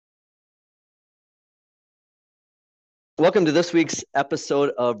Welcome to this week's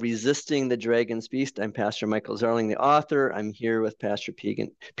episode of Resisting the Dragon's Beast. I'm Pastor Michael Zarling, the author. I'm here with Pastor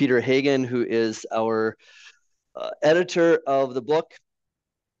Peter Hagen, who is our editor of the book.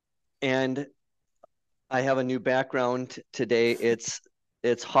 And I have a new background today.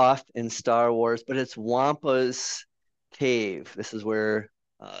 It's Hoth in Star Wars, but it's Wampa's cave. This is where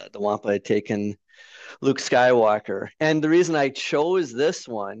the Wampa had taken Luke Skywalker. And the reason I chose this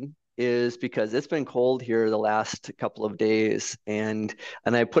one is because it's been cold here the last couple of days. And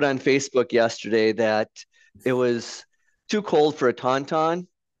I put on Facebook yesterday that it was too cold for a Tauntaun,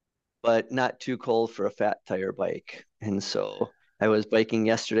 but not too cold for a fat tire bike. And so I was biking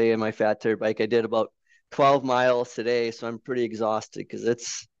yesterday in my fat tire bike. I did about 12 miles today, so I'm pretty exhausted because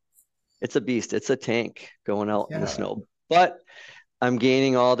it's a beast. It's a tank going out in the snow. But I'm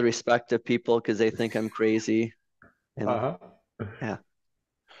gaining all the respect of people because they think I'm crazy. And yeah.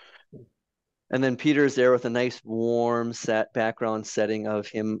 And then Peter's there with a nice warm background setting of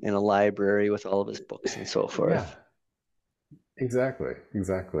him in a library with all of his books and so forth. Yeah, exactly.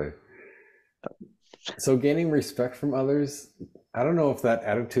 So gaining respect from others, I don't know if that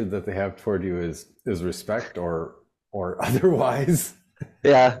attitude that they have toward you is respect or otherwise.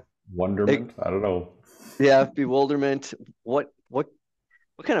 Yeah. Wonderment. I don't know. Yeah, bewilderment. What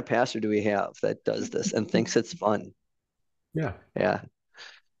kind of pastor do we have that does this and thinks it's fun? Yeah. Yeah.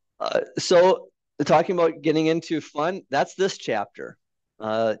 So talking about getting into fun, that's this chapter.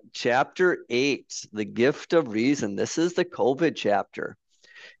 Chapter 8, the gift of reason. This is the COVID chapter.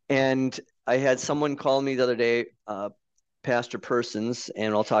 And I had someone call me the other day, Pastor Persons,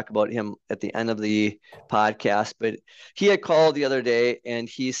 and I'll talk about him at the end of the podcast. But he had called the other day and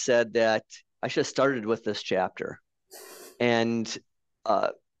he said that I should have started with this chapter. And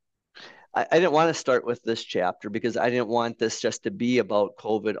I didn't want to start with this chapter because I didn't want this just to be about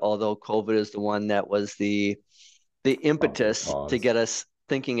COVID, although COVID is the one that was the impetus to get us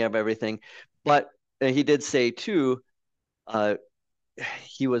thinking of everything. But he did say too,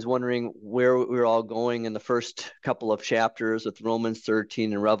 he was wondering where we were all going in the first couple of chapters with Romans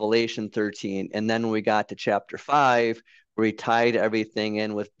 13 and Revelation 13. And then we got to chapter 5, where he tied everything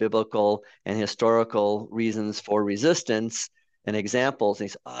in with biblical and historical reasons for resistance and examples. And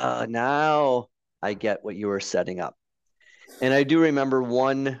he said, now I get what you were setting up. And I do remember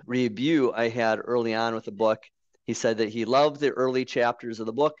one review I had early on with the book. He said that he loved the early chapters of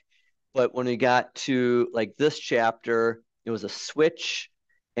the book, but when we got to like this chapter, it was a switch,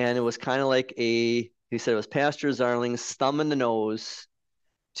 and it was kind of like he said it was Pastor Zarling's thumb in the nose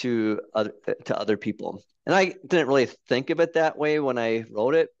to other people. And I didn't really think of it that way when I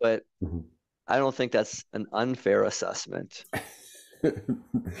wrote it, but I don't think that's an unfair assessment.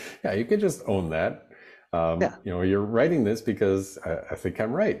 Yeah, you could just own that. Yeah. You're writing this because I think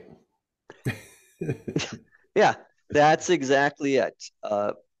I'm right. Yeah, that's exactly it.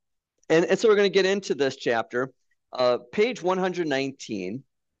 And so we're going to get into this chapter. Page 119,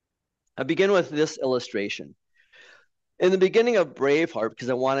 I begin with this illustration. In the beginning of Braveheart,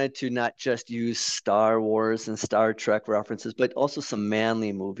 because I wanted to not just use Star Wars and Star Trek references, but also some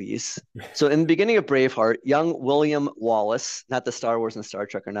manly movies. So in the beginning of Braveheart, young William Wallace, not the Star Wars and Star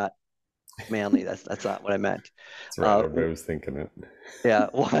Trek are not manly. That's not what I meant. That's right. Everybody was thinking it. Yeah,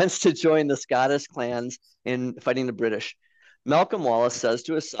 wants to join the Scottish clans in fighting the British. Malcolm Wallace says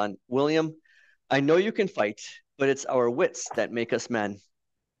to his son, William, I know you can fight, but it's our wits that make us men.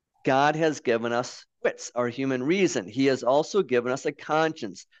 God has given us wits, our human reason. He has also given us a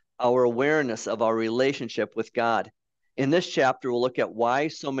conscience, our awareness of our relationship with God. In this chapter, we'll look at why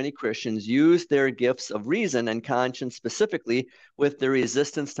so many Christians use their gifts of reason and conscience specifically with their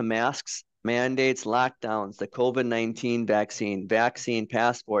resistance to masks, mandates, lockdowns, the COVID-19 vaccine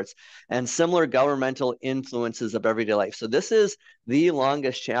passports, and similar governmental influences of everyday life. So this is the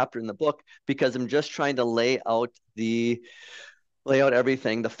longest chapter in the book because I'm just trying to lay out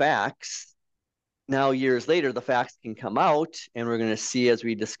everything, the facts. Now, years later, the facts can come out, and we're going to see as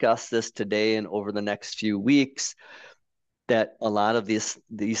we discuss this today and over the next few weeks that a lot of these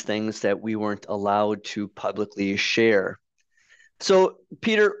things that we weren't allowed to publicly share. So,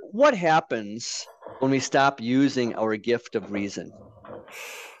 Peter, what happens when we stop using our gift of reason?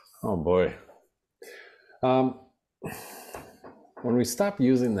 Oh, boy. When we stop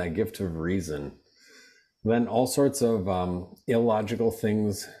using that gift of reason, then all sorts of illogical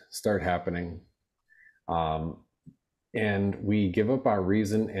things start happening. And we give up our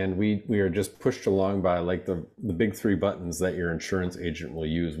reason, and we are just pushed along by like the big three buttons that your insurance agent will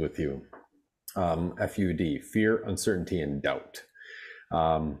use with you. FUD, fear, uncertainty, and doubt.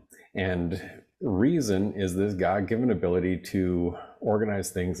 And reason is this God-given ability to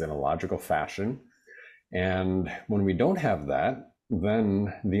organize things in a logical fashion And when we don't have that,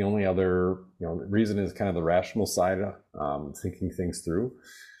 then the only other reason is kind of the rational side, thinking things through.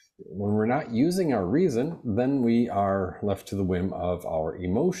 When we're not using our reason, then we are left to the whim of our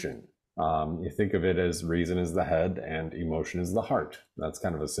emotion. You think of it as reason is the head and emotion is the heart. That's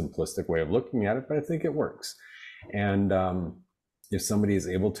kind of a simplistic way of looking at it, but I think it works. And if somebody is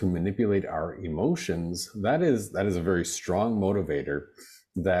able to manipulate our emotions, that is a very strong motivator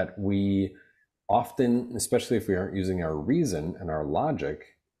that we often, especially if we aren't using our reason and our logic,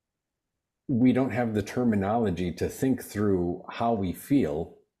 we don't have the terminology to think through how we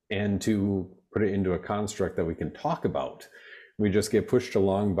feel and to put it into a construct that we can talk about. We just get pushed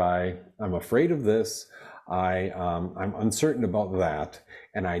along by, I'm afraid of this, I'm uncertain about that,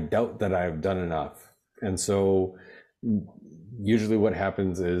 and I doubt that I've done enough. And so usually what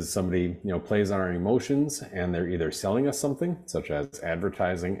happens is somebody plays on our emotions, and they're either selling us something, such as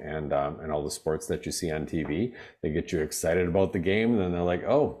advertising and all the sports that you see on TV. They get you excited about the game, and then they're like,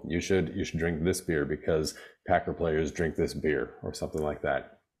 oh, you should drink this beer because Packer players drink this beer, or something like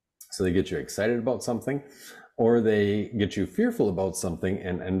that. So they get you excited about something, or they get you fearful about something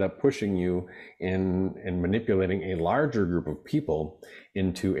and end up pushing you in manipulating a larger group of people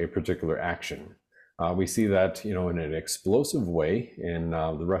into a particular action. We see that, in an explosive way in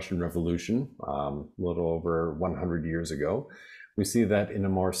the Russian Revolution, a little over 100 years ago. We see that in a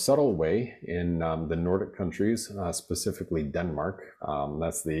more subtle way in the Nordic countries, specifically Denmark.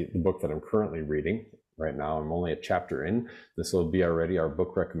 That's the book that I'm currently reading right now. I'm only a chapter in. This will be already our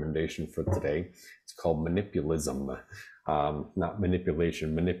book recommendation for today. It's called Manipulism, not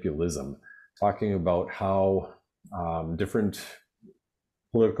manipulation, manipulism, talking about how different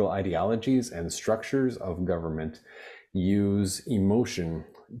political ideologies and structures of government use emotion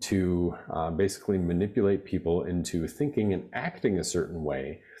to basically manipulate people into thinking and acting a certain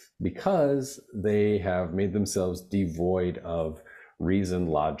way because they have made themselves devoid of reason,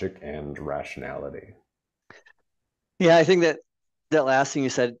 logic, and rationality. Yeah, I think that last thing you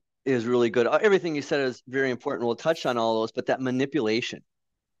said is really good. Everything you said is very important. We'll touch on all those, but that manipulation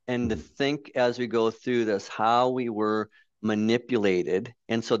and to think as we go through this, how we were manipulated.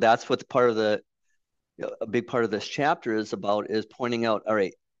 And so that's what a big part of this chapter is about, is pointing out, all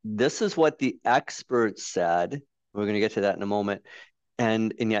right, this is what the experts said. We're going to get to that in a moment.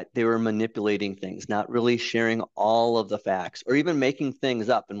 And yet they were manipulating things, not really sharing all of the facts or even making things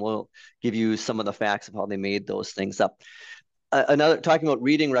up. And we'll give you some of the facts of how they made those things up. Talking about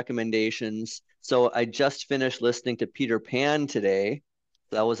reading recommendations. So I just finished listening to Peter Pan today.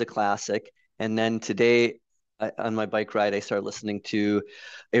 That was a classic. And then today on my bike ride, I started listening to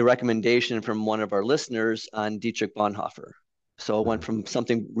a recommendation from one of our listeners on Dietrich Bonhoeffer. So it went from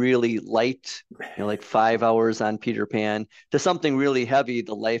something really light, like 5 hours on Peter Pan, to something really heavy,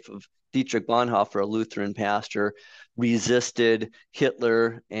 the life of Dietrich Bonhoeffer, a Lutheran pastor, resisted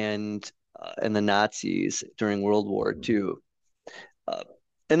Hitler and the Nazis during World War II.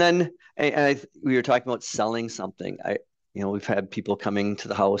 And then we were talking about selling something. We've had people coming to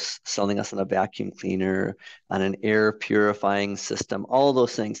the house selling us on a vacuum cleaner, on an air purifying system, all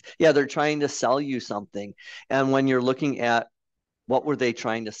those things. Yeah, they're trying to sell you something. And when you're looking at what were they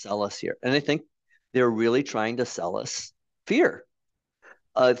trying to sell us here? And I think they're really trying to sell us fear.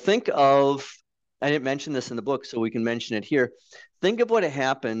 Think of, I didn't mention this in the book, so we can mention it here. Think of what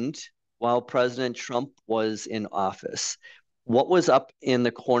happened while President Trump was in office. What was up in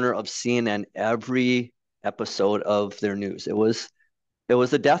the corner of CNN every episode of their news? It was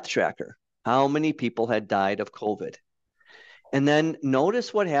a death tracker. How many people had died of COVID? And then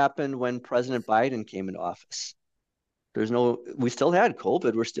notice what happened when President Biden came into office. We still had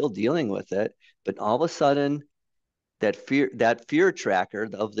COVID. We're still dealing with it. But all of a sudden, that fear tracker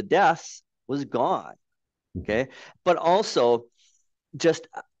of the deaths was gone. Okay. But also, just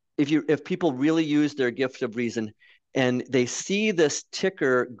if people really use their gift of reason and they see this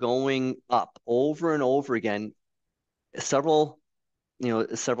ticker going up over and over again, several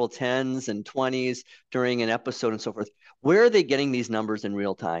tens and 20s during an episode and so forth, where are they getting these numbers in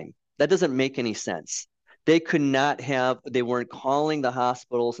real time? That doesn't make any sense. They weren't calling the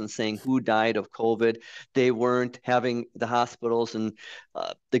hospitals and saying who died of COVID. They weren't having the hospitals and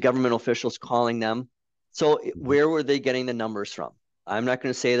the government officials calling them. So where were they getting the numbers from? I'm not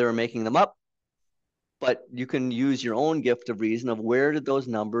going to say they were making them up, but you can use your own gift of reason of where did those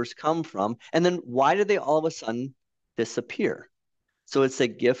numbers come from? And then why did they all of a sudden disappear? So it's a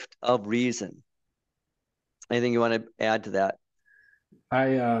gift of reason. Anything you want to add to that?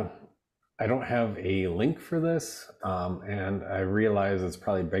 I don't have a link for this, and I realize it's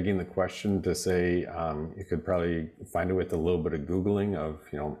probably begging the question to say you could probably find it with a little bit of Googling of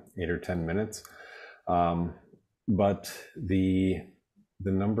 8 or 10 minutes. But the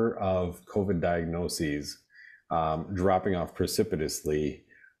number of COVID diagnoses dropping off precipitously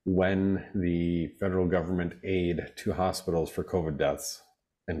when the federal government aid to hospitals for COVID deaths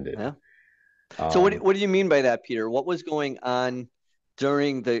ended. Yeah. So what do you mean by that, Peter? What was going on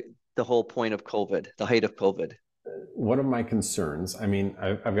during the whole point of COVID, the height of COVID? One of my concerns, I mean,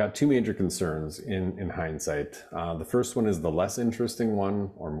 I've got two major concerns in hindsight. The first one is the less interesting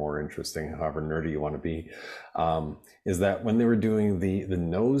one, or more interesting, however nerdy you want to be, is that when they were doing the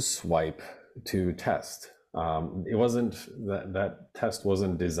nose swipe to test, it wasn't that test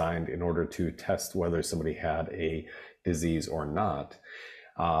wasn't designed in order to test whether somebody had a disease or not.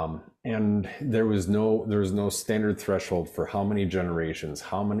 And there was no standard threshold for how many generations,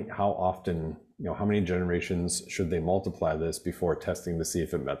 how often, how many generations should they multiply this before testing to see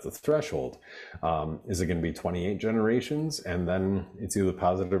if it met the threshold? Is it going to be 28 generations and then it's either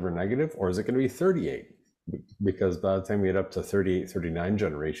positive or negative, or is it going to be 38? Because by the time we get up to 38, 39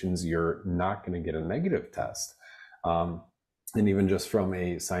 generations, you're not going to get a negative test. And even just from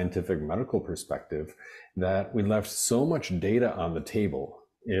a scientific medical perspective, that we left so much data on the table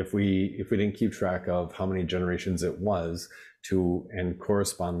if we didn't keep track of how many generations it was and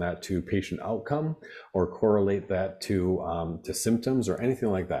correspond that to patient outcome or correlate that to symptoms or anything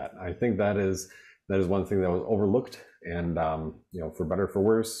like that. I think that is one thing that was overlooked, and for better or for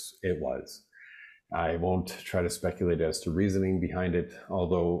worse, it was. I won't try to speculate as to reasoning behind it,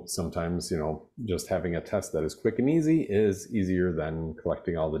 although sometimes, just having a test that is quick and easy is easier than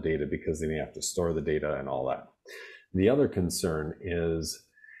collecting all the data, because then you have to store the data and all that. The other concern is,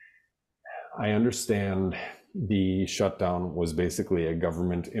 I understand the shutdown was basically a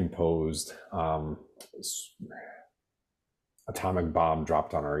government imposed atomic bomb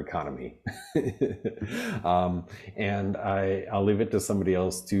dropped on our economy. And I'll leave it to somebody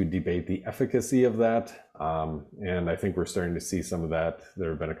else to debate the efficacy of that. And I think we're starting to see some of that. There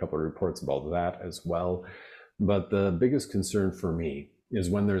have been a couple of reports about that as well. But the biggest concern for me is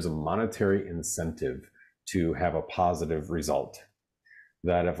when there's a monetary incentive to have a positive result.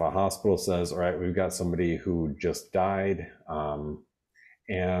 That if a hospital says, all right, we've got somebody who just died,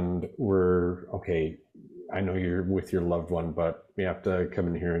 and we're okay, I know you're with your loved one, but we have to come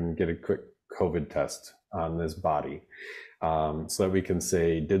in here and get a quick COVID test on this body, so that we can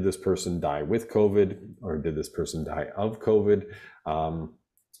say, did this person die with COVID, or did this person die of COVID?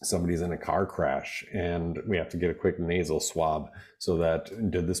 Somebody's in a car crash and we have to get a quick nasal swab, so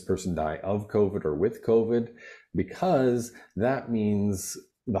that did this person die of COVID or with COVID? Because that means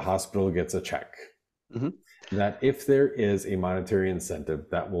the hospital gets a check. Mm-hmm. That if there is a monetary incentive,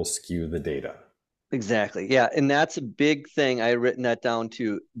 that will skew the data. Exactly. Yeah. And that's a big thing. I written that down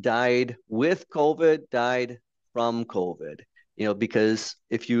too. Died with COVID, died from COVID. Because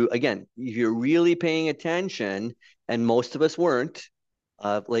if you're really paying attention, and most of us weren't,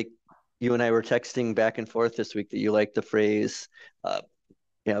 like you and I were texting back and forth this week that you like the phrase,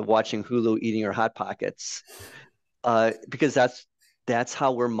 watching Hulu, eating your Hot Pockets, because that's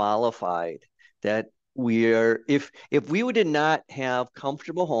how we're mollified. That if we did not have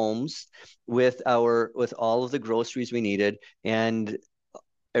comfortable homes with all of the groceries we needed and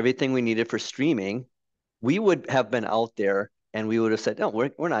everything we needed for streaming, we would have been out there and we would have said, no,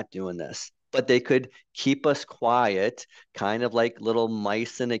 we're not doing this. But they could keep us quiet, kind of like little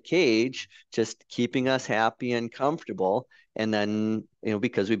mice in a cage, just keeping us happy and comfortable. And then,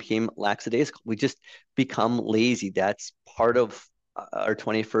 because we became lackadaisical, we just become lazy. That's part of our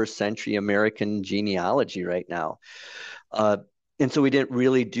 21st century American genealogy right now. And so we didn't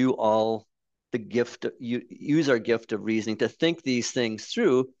really do all the use our gift of reasoning to think these things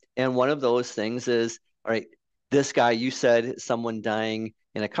through. And one of those things is, all right, this guy, you said someone dying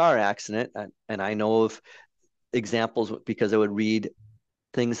in a car accident, and I know of examples because I would read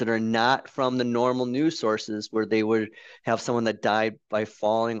things that are not from the normal news sources, where they would have someone that died by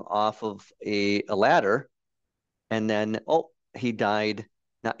falling off of a ladder, and then he died.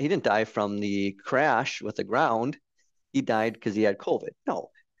 He didn't die from the crash with the ground. He died because he had COVID. No,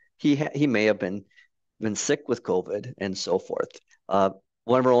 he may have been sick with COVID and so forth.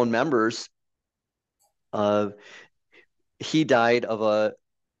 One of our own members, he died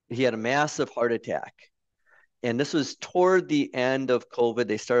he had a massive heart attack. And this was toward the end of COVID.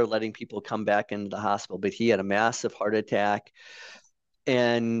 They started letting people come back into the hospital, but he had a massive heart attack.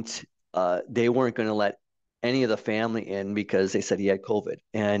 And they weren't going to let any of the family in because they said he had COVID.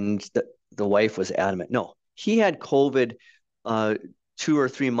 And the wife was adamant. No, he had COVID 2 or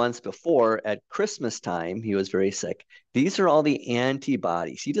 3 months before at Christmas time. He was very sick. These are all the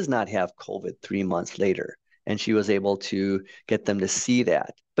antibodies. He does not have COVID 3 months later. and she was able to get them to see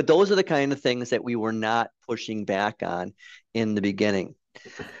that. But those are the kind of things that we were not pushing back on in the beginning.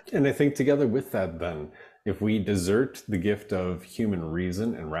 And I think together with that, then, if we desert the gift of human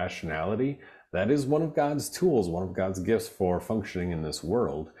reason and rationality, that is one of God's tools, one of God's gifts for functioning in this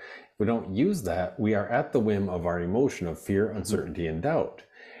world. If we don't use that, we are at the whim of our emotion of fear, uncertainty, and doubt.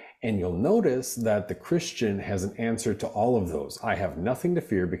 And you'll notice that the Christian has an answer to all of those. I have nothing to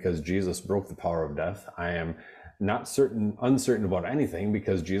fear because Jesus broke the power of death. I am not uncertain about anything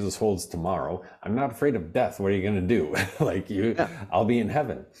because Jesus holds tomorrow. I'm not afraid of death. What are you going to do? I'll be in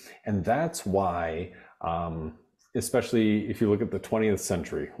heaven. And that's why, especially if you look at the 20th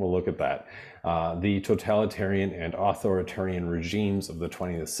century, we'll look at that. The totalitarian and authoritarian regimes of the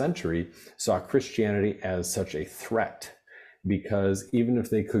 20th century saw Christianity as such a threat, because even if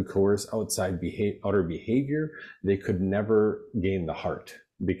they could coerce outer behavior, they could never gain the heart,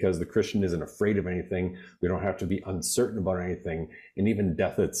 because the Christian isn't afraid of anything. We don't have to be uncertain about anything. And even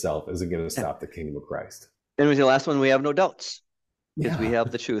death itself isn't going to stop the kingdom of Christ. And with the last one, we have no doubts because we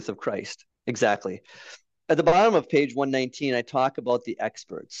have the truth of Christ. Exactly. At the bottom of page 119, I talk about the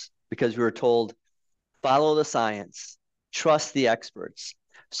experts, because we were told, follow the science, trust the experts.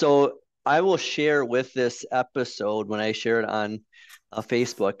 So I will share with this episode, when I share it on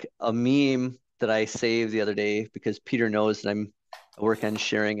Facebook, a meme that I saved the other day, because Peter knows that I work on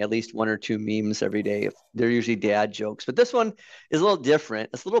sharing at least one or two memes every day. They're usually dad jokes, but this one is a little different.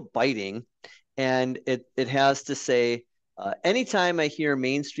 It's a little biting, and it has to say, anytime I hear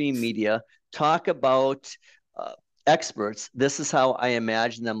mainstream media talk about experts, this is how I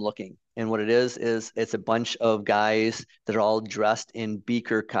imagine them looking. And what it is it's a bunch of guys that are all dressed in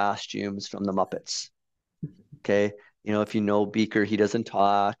Beaker costumes from the Muppets. Okay. If you know Beaker, he doesn't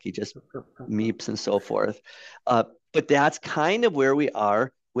talk, he just meeps and so forth. But that's kind of where we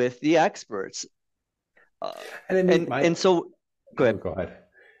are with the experts. And so, go ahead. Go ahead.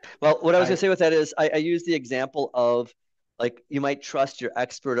 Well, what I was going to say with that is I use the example of, like, you might trust your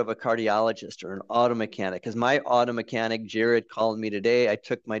expert of a cardiologist or an auto mechanic. Because my auto mechanic, Jared, called me today. I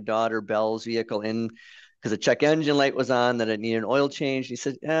took my daughter Belle's vehicle in because the check engine light was on, that it needed an oil change. He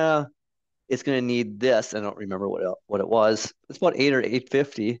said, yeah, it's going to need this. I don't remember what it was. It's about $800 or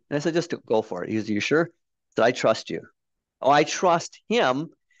 $850. And I said, just go for it. He said, you sure? I said, I trust you. Oh, I trust him.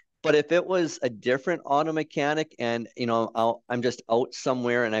 But if it was a different auto mechanic and, I'm just out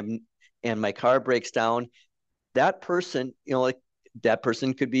somewhere and my car breaks down, that person, that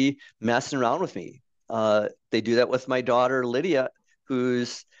person could be messing around with me. They do that with my daughter, Lydia,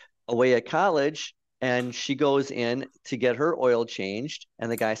 who's away at college, and she goes in to get her oil changed. And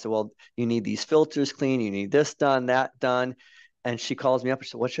the guy said, well, you need these filters clean. You need this done, that done. And she calls me up and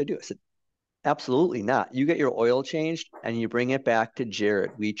said, what should I do? I said, absolutely not. You get your oil changed and you bring it back to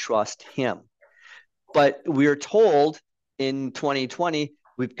Jared. We trust him. But we're told in 2020,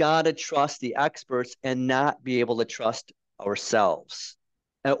 we've got to trust the experts and not be able to trust ourselves.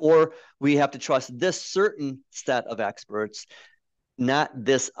 Or we have to trust this certain set of experts, not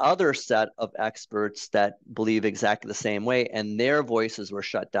this other set of experts that believe exactly the same way, and their voices were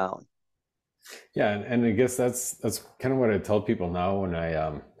shut down. Yeah, and I guess that's kind of what I tell people now when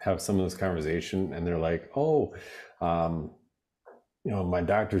I have some of this conversation, and they're like, oh, my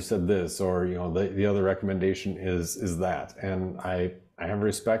doctor said this, or the other recommendation is that. And I have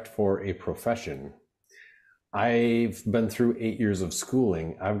respect for a profession. I've been through 8 years of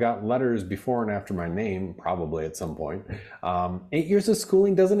schooling. I've got letters before and after my name, probably at some point. 8 years of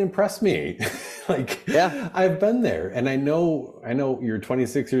schooling doesn't impress me. Yeah, I've been there, and I know you're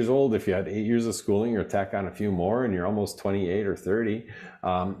 26 years old. If you had 8 years of schooling, or tack on a few more, and you're almost 28 or 30,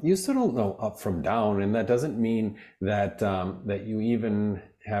 you still don't know up from down. And that doesn't mean that that you even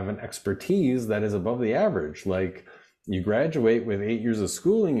have an expertise that is above the average. Like, you graduate with 8 years of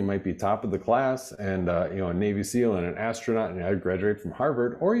schooling, you might be top of the class and a Navy SEAL and an astronaut, and I graduate from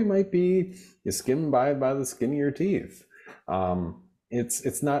Harvard, or you might be skimmed by the skin of your teeth.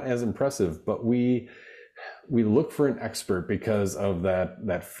 It's not as impressive, but we look for an expert because of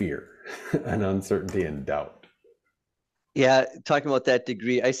that fear and uncertainty and doubt. Yeah, talking about that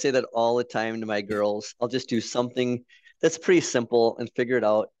degree, I say that all the time to my girls. I'll just do something that's pretty simple and figure it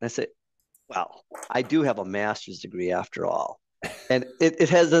out. And I say, well, I do have a master's degree after all. And it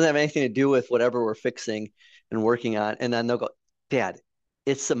doesn't have anything to do with whatever we're fixing and working on. And then they'll go, Dad,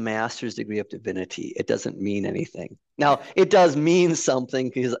 it's a master's degree of divinity. It doesn't mean anything. Now, it does mean something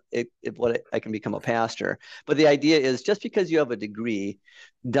because I can become a pastor. But the idea is, just because you have a degree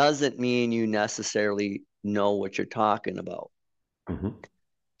doesn't mean you necessarily know what you're talking about. Mm-hmm.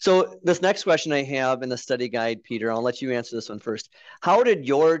 So this next question I have in the study guide, Peter, I'll let you answer this one first. How did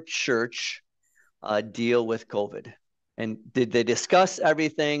your church deal with COVID? And did they discuss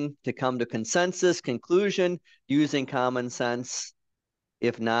everything to come to consensus conclusion using common sense?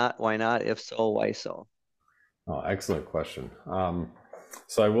 If not, why not? If so, why so? Oh, excellent question.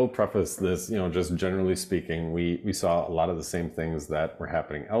 So I will preface this, just generally speaking, we saw a lot of the same things that were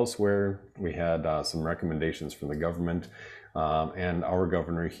happening elsewhere. We had some recommendations from the government, and our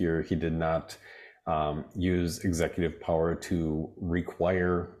governor here, he did not use executive power to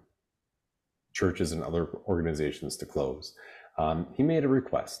require churches and other organizations to close. He made a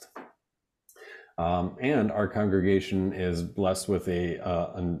request. And our congregation is blessed with a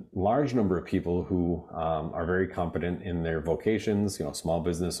large number of people who are very competent in their vocations, small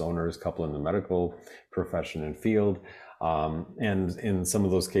business owners, couple in the medical profession and field. And in some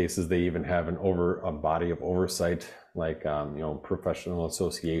of those cases, they even have a body of oversight, like, professional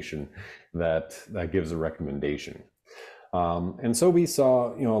association that gives a recommendation. And so we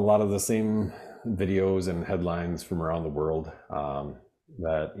saw, a lot of the same videos and headlines from around the world,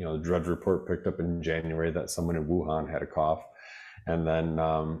 that the Drudge Report picked up in January that someone in Wuhan had a cough, and then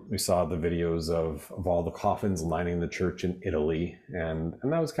we saw the videos of all the coffins lining the church in Italy, and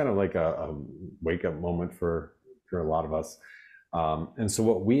that was kind of like a wake up moment for a lot of us. And so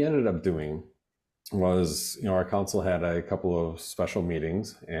what we ended up doing was, our council had a couple of special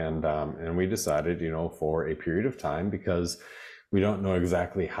meetings, and we decided, for a period of time, because we don't know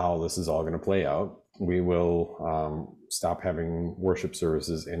exactly how this is all going to play out, we will stop having worship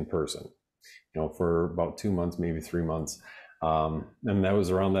services in person, for about 2 months, maybe 3 months. And that was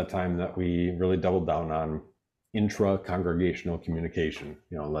around that time that we really doubled down on intra-congregational communication.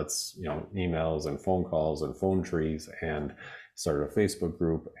 Let's, emails and phone calls and phone trees, and started a Facebook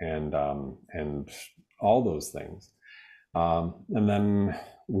group and all those things. And then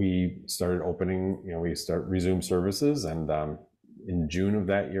we started opening, resumed services, and in June of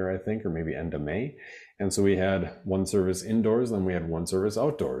that year, I think, or maybe end of May. And so we had one service indoors, then we had one service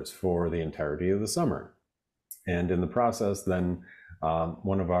outdoors for the entirety of the summer. And in the process, then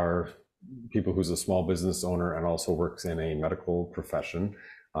one of our people who's a small business owner and also works in a medical profession,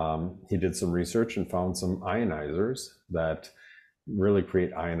 he did some research and found some ionizers that really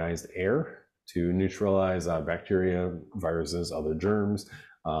create ionized air to neutralize bacteria, viruses, other germs,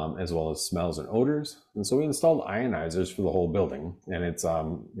 as well as smells and odors. And so we installed ionizers for the whole building, and it's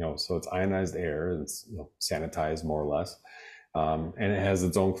so it's ionized air, it's sanitized more or less, and it has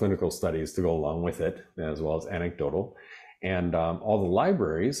its own clinical studies to go along with it, as well as anecdotal. And all the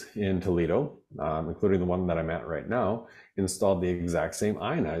libraries in Toledo, including the one that I'm at right now, installed the exact same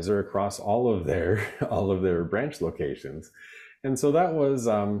ionizer across all of their branch locations. And so that was,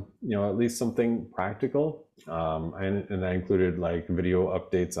 at least something practical. And that included like video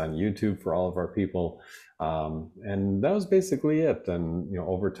updates on YouTube for all of our people. And that was basically it. And,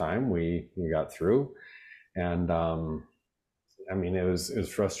 over time we got through. And it was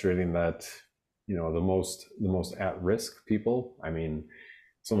frustrating that, the most at-risk people,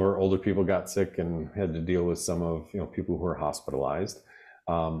 some of our older people got sick and had to deal with some of, people who were hospitalized,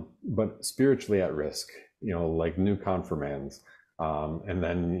 but spiritually at risk, like new confirmands. And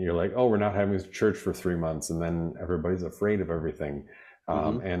then you're like, oh, we're not having church for 3 months, and then everybody's afraid of everything.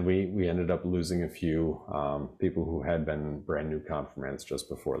 And we ended up losing a few people who had been brand new confirmants just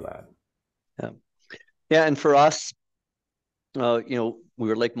before that. Yeah. And for us, we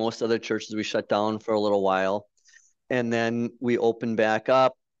were like most other churches, we shut down for a little while, and then we opened back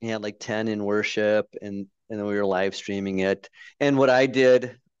up. We had like 10 in worship, and then we were live streaming it. And what I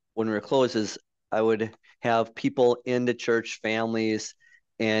did when we were closed is I would have people in the church, families,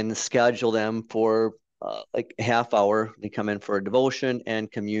 and schedule them for like a half hour. They come in for a devotion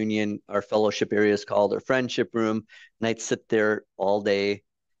and communion. Our fellowship area is called our friendship room, and I'd sit there all day,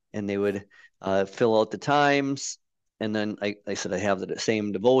 and they would fill out the times. And then I said I have the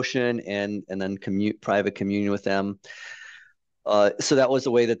same devotion and then private communion with them. So that was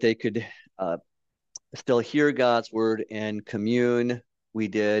a way that they could still hear God's word and commune. We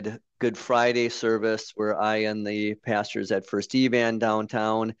did Good Friday service where I and the pastors at First Evan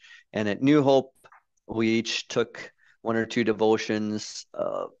downtown and at New Hope, we each took one or two devotions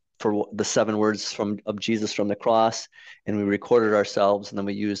for the 7 words of Jesus from the cross, and we recorded ourselves, and then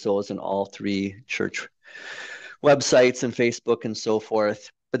we used those in all 3 church websites and Facebook and so forth.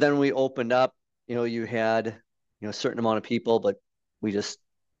 But then we opened up, you had, a certain amount of people, but we just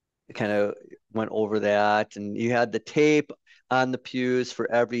kind of went over that, and you had the tape on the pews for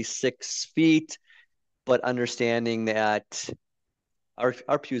every 6 feet, but understanding that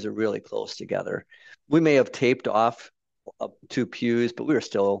our pews are really close together. We may have taped off 2 pews, but we were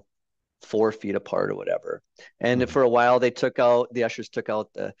still 4 feet apart or whatever. And for a while, the ushers took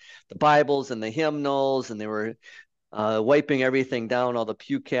out the Bibles and the hymnals, and they were wiping everything down, all the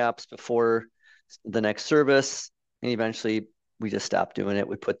pew caps before the next service. And eventually we just stopped doing it.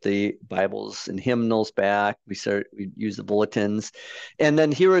 We put the Bibles and hymnals back. We use the bulletins. And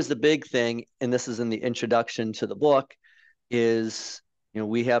then here is the big thing, and this is in the introduction to the book, is,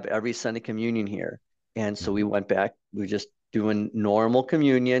 we have every Sunday communion here. And so we went back, we were just doing normal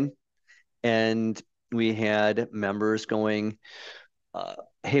communion. And we had members going,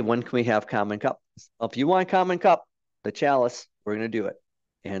 hey, when can we have common cup? Well, if you want common cup, the chalice, we're going to do it.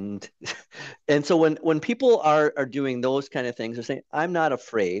 And so when people are doing those kind of things, they're saying, I'm not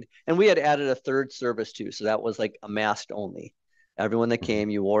afraid. And we had added a third service too. So that was like a mask only. Everyone that came,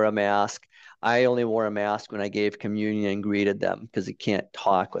 you wore a mask. I only wore a mask when I gave communion and greeted them, because you can't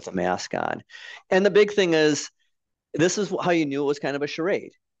talk with a mask on. And the big thing is, this is how you knew it was kind of a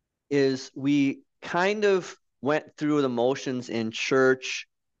charade, is we kind of went through the motions in church,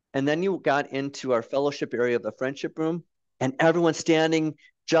 and then you got into our fellowship area of the friendship room, and everyone's standing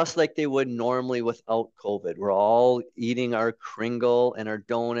just like they would normally without COVID. We're all eating our Kringle and our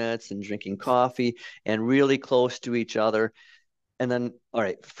donuts and drinking coffee and really close to each other. And then, all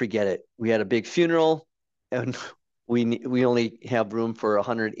right, forget it. We had a big funeral, and we only have room for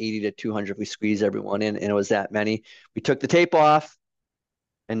 180 to 200 if we squeeze everyone in, and it was that many. We took the tape off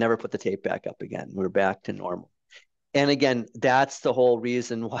and never put the tape back up again. We're back to normal. And again, that's the whole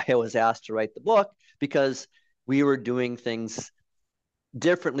reason why I was asked to write the book, because we were doing things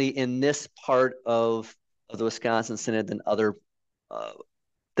differently in this part of the Wisconsin Synod than other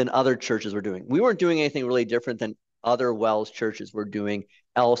churches were doing. We weren't doing anything really different than other WELS churches were doing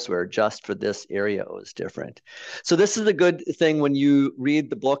elsewhere. Just for this area, it was different. So this is a good thing when you read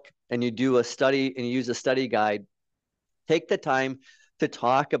the book and you do a study and you use a study guide. Take the time to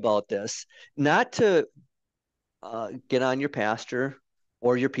talk about this, not to get on your pastor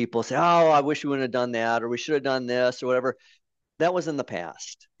or your people, say, oh, I wish we wouldn't have done that, or we should have done this, or whatever. That was in the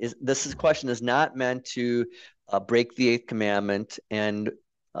past. This question is not meant to break the 8th commandment and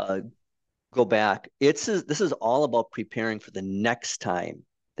go back. This is all about preparing for the next time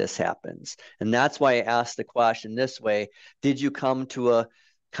this happens. And that's why I asked the question this way: did you come to a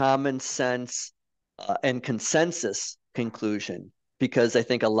common sense and consensus conclusion? Because I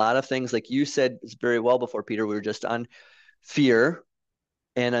think a lot of things, like you said very well before, Peter, we were just on fear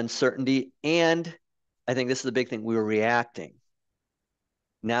and uncertainty. And I think this is the big thing. We were reacting.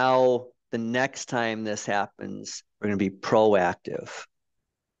 Now, the next time this happens, we're going to be proactive.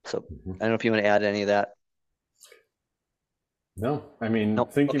 So I don't know if you want to add any of that. No, I mean,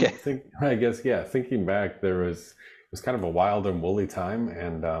 thinking back, it was kind of a wild and woolly time.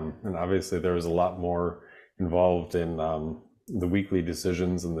 And obviously there was a lot more involved in the weekly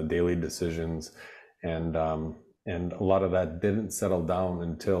decisions and the daily decisions. And a lot of that didn't settle down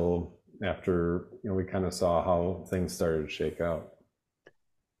until after, we kind of saw how things started to shake out.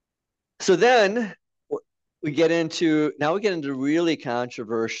 So then we get into really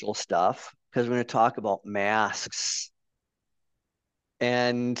controversial stuff, because we're going to talk about masks.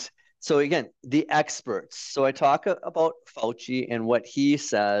 And so again, the experts. So I talk about Fauci and what he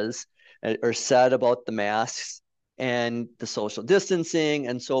says or said about the masks and the social distancing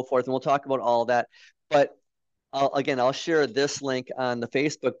and so forth. And we'll talk about all that. But I'll share this link on the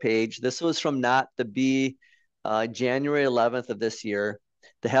Facebook page. This was from Not the Bee, January 11th of this year.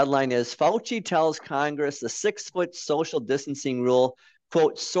 The headline is, Fauci tells Congress the 6-foot social distancing rule,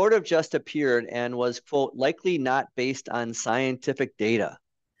 quote, sort of just appeared and was, quote, likely not based on scientific data.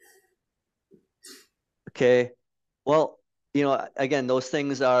 Okay. Well, again, those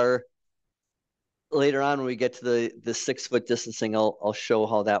things are later on when we get to the 6-foot distancing, I'll show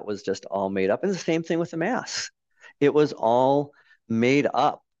how that was just all made up. And the same thing with the masks. It was all made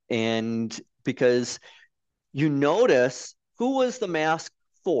up. And because you notice, who was the mask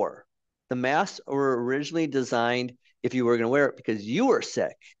for? The masks were originally designed if you were going to wear it because you were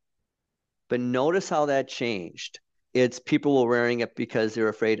sick. But notice how that changed. It's people were wearing it because they're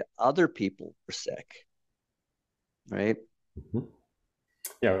afraid other people were sick. Right? Mm-hmm.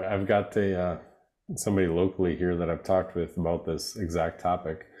 Yeah, I've got somebody locally here that I've talked with about this exact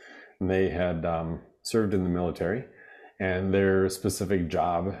topic. And they had served in the military, and their specific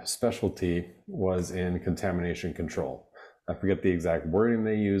job specialty was in contamination control. I forget the exact wording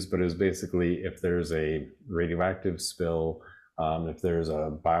they used, but it was basically if there's a radioactive spill, if there's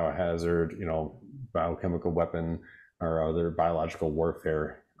a biohazard, biochemical weapon or other biological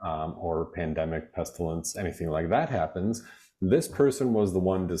warfare, or pandemic, pestilence, anything like that happens, this person was the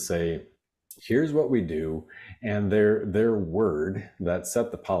one to say, here's what we do. And their word that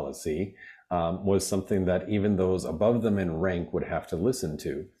set the policy was something that even those above them in rank would have to listen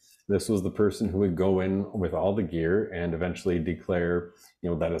to. This was the person who would go in with all the gear and eventually declare,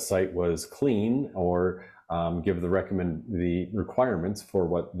 that a site was clean, or give the requirements for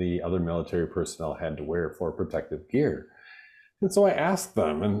what the other military personnel had to wear for protective gear. And so I asked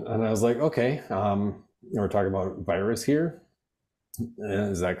them, and I was like, okay, we're talking about virus here.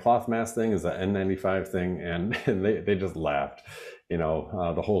 Is that cloth mask thing? Is that N95 thing? And they just laughed,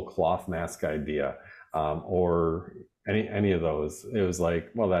 the whole cloth mask idea, or any of those. It was like,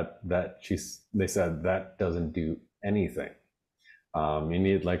 well, they said that doesn't do anything. You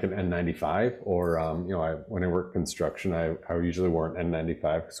need like an N95, or when I worked construction, I usually wore an N95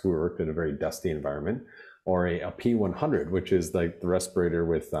 because we worked in a very dusty environment, or a P100, which is like the respirator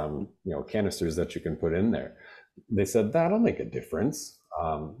with canisters that you can put in there. They said that'll make a difference,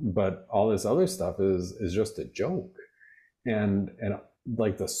 but all this other stuff is just a joke. And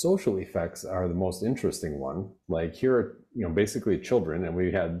like the social effects are the most interesting one. Like here are basically children, and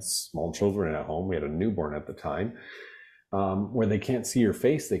we had small children at home. We had a newborn at the time, where they can't see your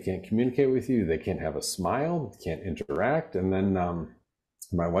face, they can't communicate with you, they can't have a smile, can't interact. And then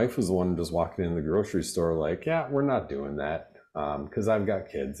my wife was the one just walking in the grocery store like, yeah, we're not doing that, because I've got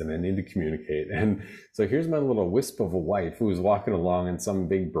kids and I need to communicate. And so here's my little wisp of a wife who's walking along, and some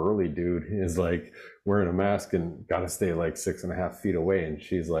big burly dude is like wearing a mask and got to stay like 6.5 feet away. And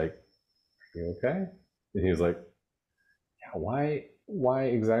she's like, "Are you okay?" And he was like, "Yeah, why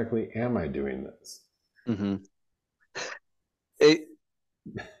exactly am I doing this?" Mm-hmm.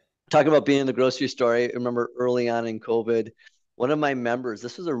 Talking about being in the grocery store, I remember early on in COVID, one of my members,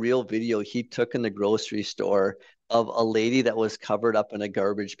 this was a real video he took in the grocery store of a lady that was covered up in a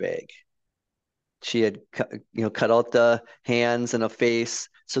garbage bag. She had cut out the hands and a face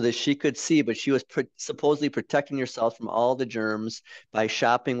so that she could see, but she was supposedly protecting herself from all the germs by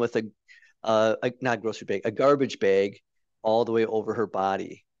shopping with not grocery bag, a garbage bag all the way over her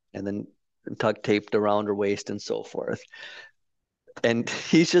body, and then tuck taped around her waist and so forth. And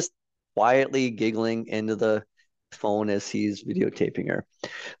he's just quietly giggling into the phone as he's videotaping her.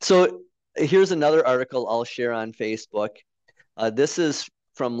 So here's another article I'll share on Facebook. This is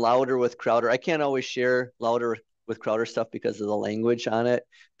from Louder with Crowder. I can't always share Louder with Crowder stuff because of the language on it.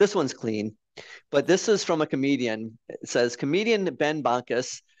 This one's clean, but this is from a comedian. It says, comedian Ben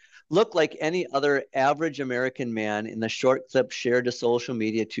Bonkus looked like any other average American man in the short clip shared to social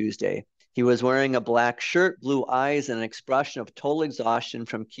media Tuesday. He was wearing a black shirt, blue eyes, and an expression of total exhaustion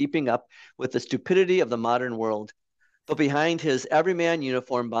from keeping up with the stupidity of the modern world. But behind his everyman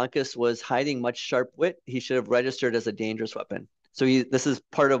uniform, Bonkus was hiding much sharp wit he should have registered as a dangerous weapon. So this is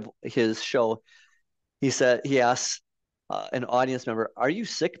part of his show. He asks an audience member, "Are you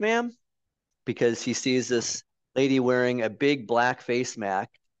sick, ma'am?" Because he sees this lady wearing a big black face mask,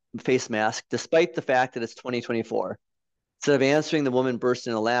 despite the fact that it's 2024. Instead of answering, the woman burst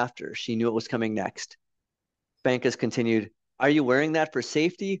into laughter. She knew it was coming next. Bonkus continued, "Are you wearing that for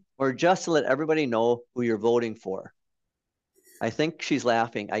safety or just to let everybody know who you're voting for?" "I think she's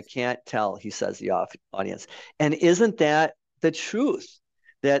laughing. I can't tell," he says to the audience. And isn't that the truth?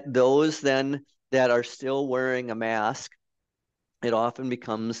 That those then that are still wearing a mask, it often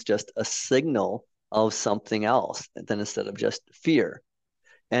becomes just a signal of something else than instead of just fear.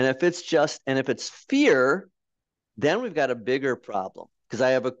 And if it's fear, then we've got a bigger problem. Because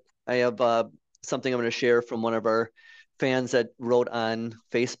I have something I'm going to share from one of our fans that wrote on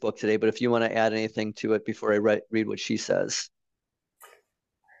Facebook today. But if you want to add anything to it before I read what she says.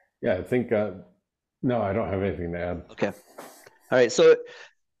 Yeah, I think, no, I don't have anything to add. Okay. All right. So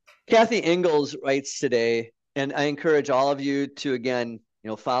Kathy Ingalls writes today, and I encourage all of you to, again,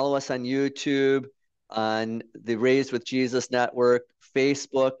 follow us on YouTube, on the Raised with Jesus Network,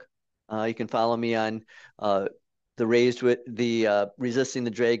 Facebook. You can follow me on the Resisting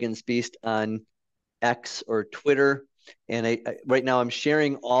the Dragon's Beast on X or Twitter. And right now I'm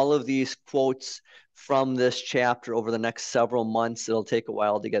sharing all of these quotes from this chapter over the next several months. It'll take a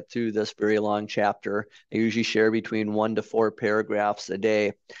while to get through this very long chapter. I usually share between 1 to 4 paragraphs a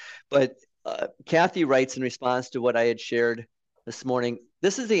day. But Kathy writes in response to what I had shared this morning,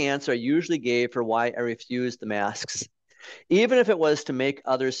 "This is the answer I usually gave for why I refused the masks. Even if it was to make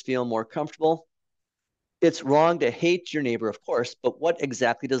others feel more comfortable. It's wrong to hate your neighbor, of course, but what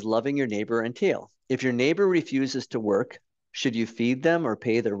exactly does loving your neighbor entail? If your neighbor refuses to work, should you feed them or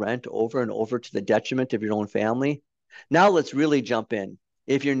pay the rent over and over to the detriment of your own family? Now let's really jump in.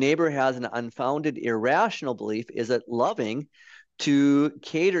 If your neighbor has an unfounded, irrational belief, is it loving to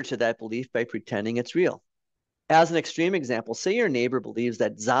cater to that belief by pretending it's real? As an extreme example, say your neighbor believes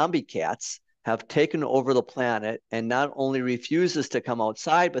that zombie cats have taken over the planet and not only refuses to come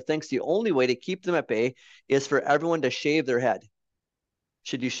outside, but thinks the only way to keep them at bay is for everyone to shave their head.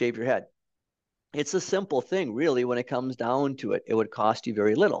 Should you shave your head? It's a simple thing, really, when it comes down to it. It would cost you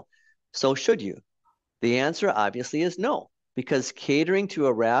very little. So should you? The answer obviously is no, because catering to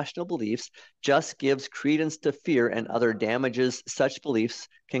irrational beliefs just gives credence to fear and other damages such beliefs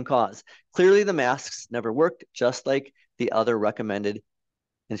can cause. Clearly, the masks never worked, just like the other recommended,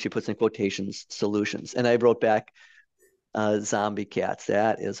 and she puts in quotations, solutions. And I wrote back, zombie cats.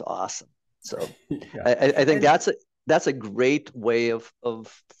 That is awesome. So Yeah. I think that's a great way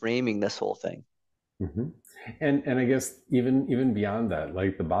of framing this whole thing. Mm-hmm. And I guess even beyond that,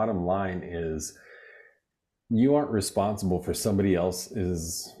 like the bottom line is you aren't responsible for somebody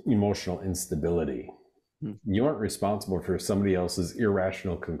else's emotional instability. You aren't responsible for somebody else's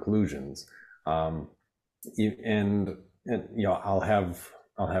irrational conclusions. And you know, I'll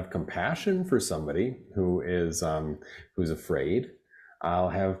have compassion for somebody who is who's afraid. I'll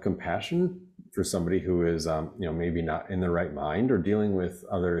have compassion for somebody who is you know, maybe not in the right mind or dealing with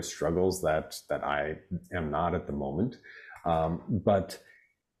other struggles that I am not at the moment. But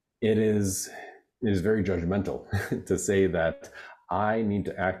it is very judgmental to say that I need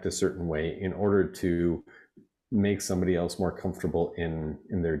to act a certain way in order to make somebody else more comfortable in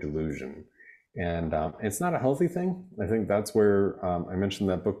their delusion. And it's not a healthy thing. I think that's where I mentioned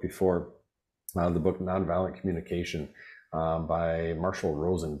that book before, the book Nonviolent Communication by Marshall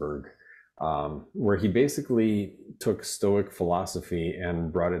Rosenberg, where he basically took Stoic philosophy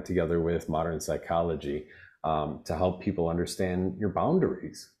and brought it together with modern psychology to help people understand your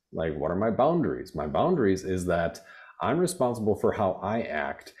boundaries. Like, what are my boundaries? My boundaries is that I'm responsible for how I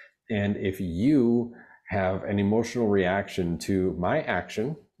act. And if you have an emotional reaction to my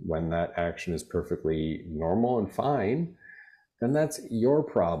action, when that action is perfectly normal and fine, then that's your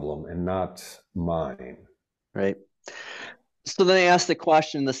problem and not mine. Right. So then I asked the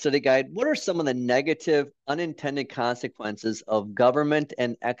question in the study guide, what are some of the negative unintended consequences of government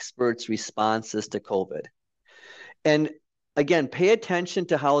and experts' responses to COVID? And again, pay attention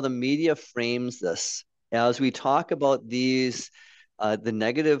to how the media frames this. As we talk about these, the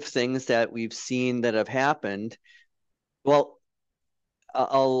negative things that we've seen that have happened, well,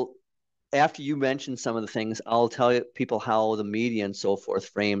 I'll after you mention some of the things, I'll tell people how the media and so forth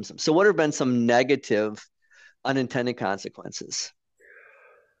frames them. So what have been some negative unintended consequences?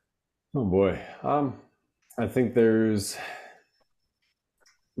 Oh boy. I think there's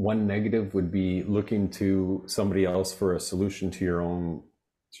one negative would be looking to somebody else for a solution to your own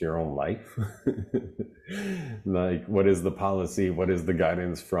life. Like, what is the policy? What is the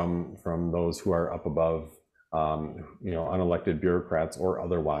guidance from those who are up above, you know, unelected bureaucrats or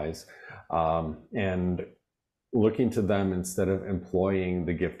otherwise, and looking to them instead of employing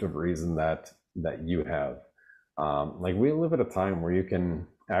the gift of reason that you have. Like, we live at a time where you can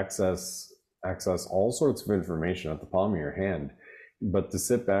access all sorts of information at the palm of your hand, but to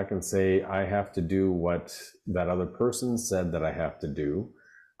sit back and say, I have to do what that other person said that I have to do,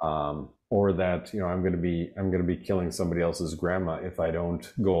 or that, you know, I'm going to be killing somebody else's grandma if I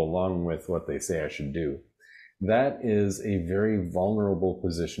don't go along with what they say I should do. That is a very vulnerable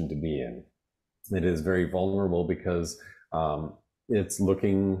position to be in. It is very vulnerable because it's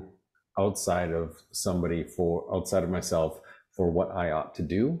looking outside of myself for what I ought to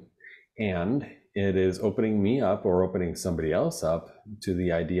do, and it is opening me up or opening somebody else up to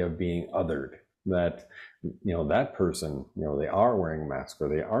the idea of being othered. That, you know, that person, you know, they are wearing a mask or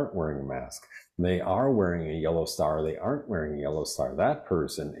they aren't wearing a mask. They are wearing a yellow star or they aren't wearing a yellow star. That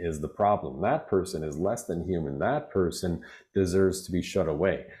person is the problem. That person is less than human. That person deserves to be shut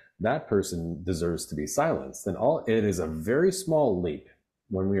away. That person deserves to be silenced. And it is a very small leap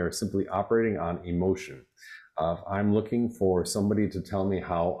when we are simply operating on emotion. I'm looking for somebody to tell me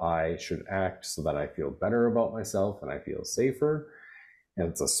how I should act so that I feel better about myself and I feel safer. And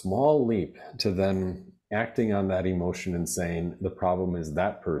it's a small leap to then acting on that emotion and saying the problem is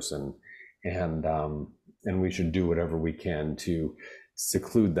that person, and we should do whatever we can to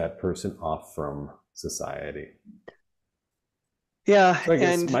seclude that person off from society. Yeah, so I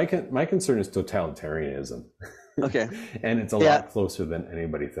guess my concern is totalitarianism. Okay. And it's a lot closer than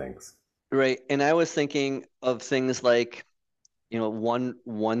anybody thinks. Right. And I was thinking of things like, you know,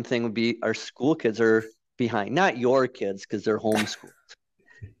 one thing would be our school kids are behind, not your kids because they're homeschooled,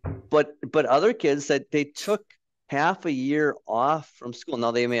 but other kids that they took half a year off from school.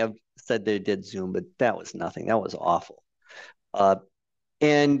 Now they may have said they did Zoom, but that was nothing. That was awful.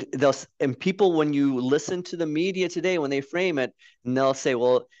 And people, when you listen to the media today, when they frame it, and they'll say,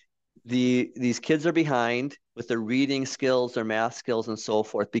 well, these kids are behind with their reading skills, their math skills, and so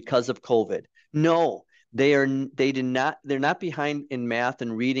forth because of COVID. No, they're not behind in math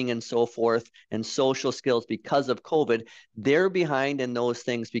and reading and so forth and social skills because of COVID. They're behind in those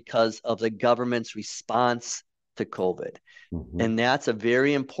things because of the government's response to COVID. Mm-hmm. And that's a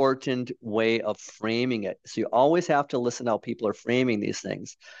very important way of framing it. So you always have to listen to how people are framing these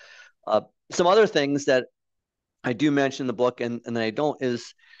things. Some other things that I do mention in the book and then I don't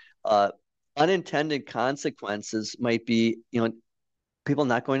is uh, unintended consequences might be, people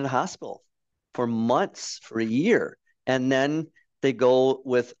not going to the hospital for months, for a year, and then they go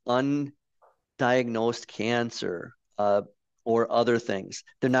with undiagnosed cancer or other things.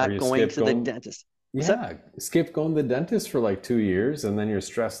 They're Or not you going skip to the going, dentist. What's that? yeah, skip going to the dentist for like 2 years, and then you're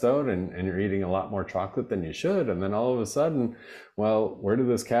stressed out and you're eating a lot more chocolate than you should. And then all of a sudden, well, where did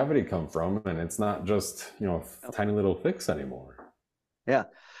this cavity come from? And it's not just, a tiny little fix anymore. Yeah.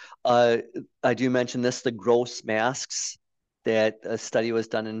 Uh, I do mention this, the gross masks that a study was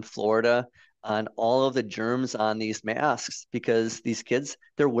done in Florida on all of the germs on these masks because these kids,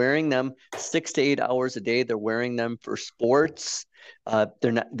 they're wearing them 6 to 8 hours a day. They're wearing them for sports.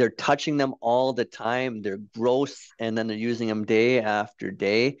 They're touching them all the time. They're gross, and then they're using them day after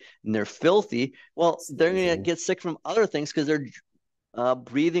day, and they're filthy. Well, they're going to Sneezing. get sick from other things because they're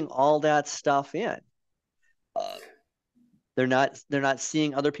breathing all that stuff in. Uh, they're not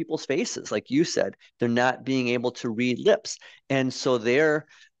seeing other people's faces, like you said. They're not being able to read lips, and so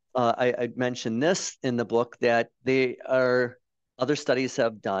I mentioned this in the book that they are other studies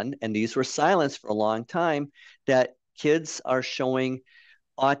have done, and these were silenced for a long time, that kids are showing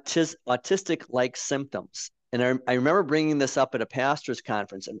autistic like symptoms. And I remember bringing this up at a pastor's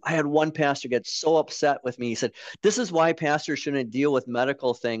conference, and I had one pastor get so upset with me. He said, "This is why pastors shouldn't deal with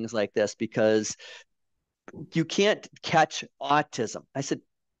medical things like this, because you can't catch autism." I said,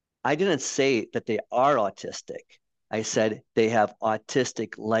 "I didn't say that they are autistic. I said they have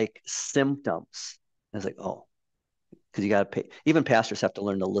autistic like symptoms." I was like, "Oh, because you got to pay." Even pastors have to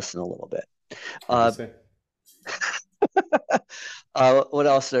learn to listen a little bit. What'd you Uh, say? what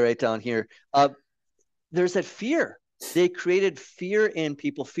else did I write down here? There's that fear. They created fear in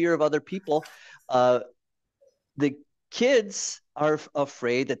people, fear of other people. Uh, the kids are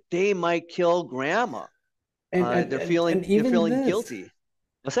afraid that they might kill grandma. And They're and feeling and they're even feeling this, guilty.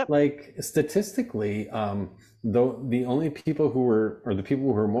 What's up? like statistically, though the only people who were, or the people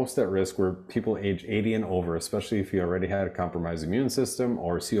who were most at risk were people age 80 and over, especially if you already had a compromised immune system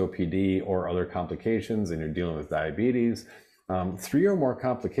or COPD or other complications and you're dealing with diabetes. Three or more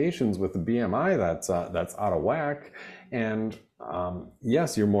complications with the BMI that's out of whack. And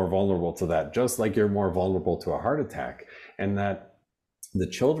yes, you're more vulnerable to that, just like you're more vulnerable to a heart attack. And that the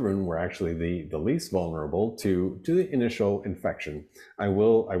children were actually the least vulnerable to the initial infection. I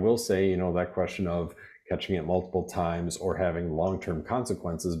will say, that question of catching it multiple times or having long-term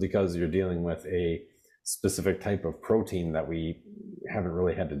consequences because you're dealing with a specific type of protein that we haven't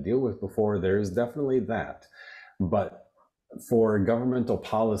really had to deal with before, there's definitely that. But for governmental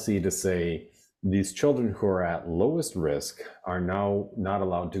policy to say these children who are at lowest risk are now not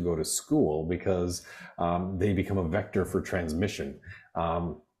allowed to go to school because they become a vector for transmission.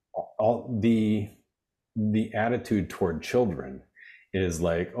 All the attitude toward children is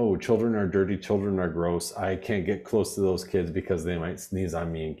like, oh, children are dirty, children are gross. I can't get close to those kids because they might sneeze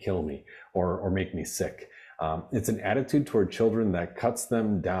on me and kill me or make me sick. It's an attitude toward children that cuts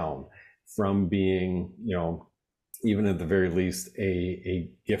them down from being, even at the very least, a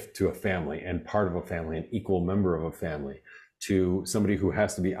gift to a family and part of a family, an equal member of a family, to somebody who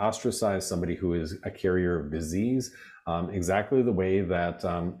has to be ostracized, somebody who is a carrier of disease, exactly the way that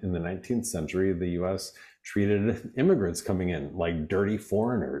in the 19th century, the US treated immigrants coming in like dirty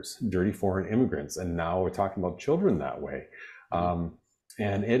foreigners, dirty foreign immigrants. And now we're talking about children that way.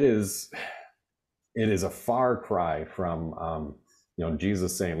 And it is a far cry from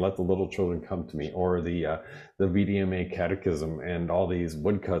Jesus saying, "Let the little children come to me," or the VDMA Catechism and all these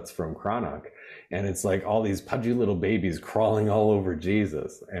woodcuts from Cranach, and it's like all these pudgy little babies crawling all over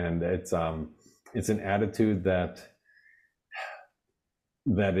Jesus, and it's an attitude that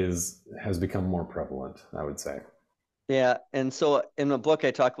has become more prevalent, I would say. Yeah, and so in the book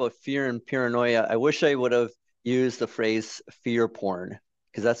I talk about fear and paranoia. I wish I would have used the phrase fear porn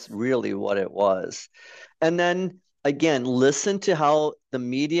because that's really what it was. And then again, listen to how the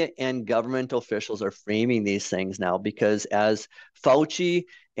media and government officials are framing these things now, because as Fauci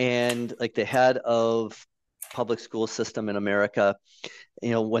and like the head of public school system in America,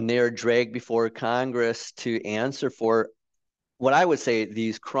 when they are dragged before Congress to answer for what I would say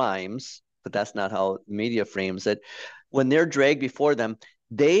these crimes, but that's not how media frames it. When they're dragged before them,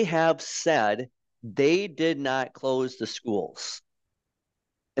 They have said they did not close the schools.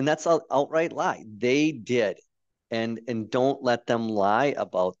 And that's an outright lie. They did. And don't let them lie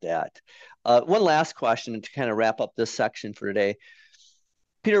about that. One last question to kind of wrap up this section for today.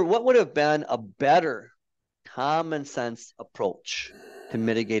 Peter, what would have been a better common sense approach to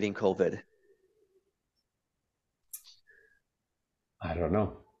mitigating COVID? I don't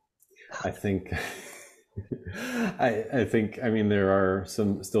know. I think I think, I mean, there are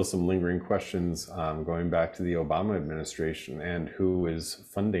still some lingering questions going back to the Obama administration and who is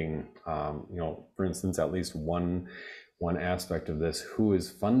funding, for instance, at least one aspect of this, who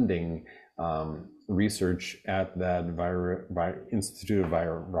is funding research at that Institute of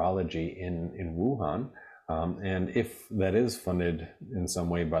Virology in Wuhan. And if that is funded in some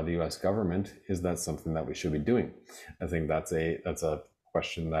way by the U.S. government, is that something that we should be doing? I think that's a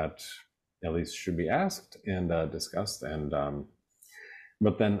question that at least should be asked and discussed. And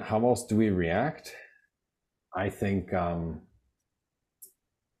but then, how else do we react? I think by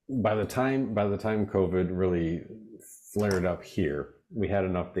the time COVID really flared up here, we had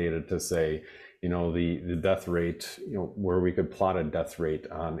enough data to say, the death rate, where we could plot a death rate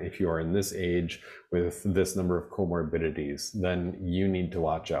on, if you are in this age with this number of comorbidities, then you need to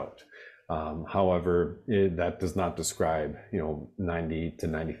watch out. However, that does not describe, 90 to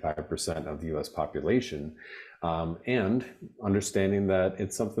 95% of the U.S. population. And understanding that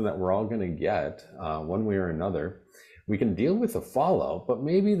it's something that we're all going to get one way or another. We can deal with the fallout, but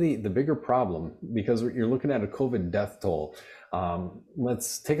maybe the bigger problem, because you're looking at a COVID death toll,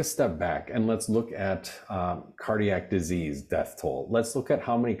 let's take a step back and let's look at cardiac disease death toll. Let's look at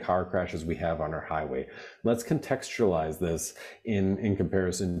how many car crashes we have on our highway. Let's contextualize this in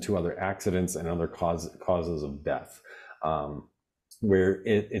comparison to other accidents and other causes of death, where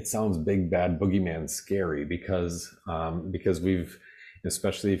it sounds big, bad, boogeyman scary because we've,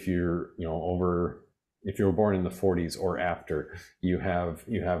 especially if you're, if you were born in the 40s or after, you have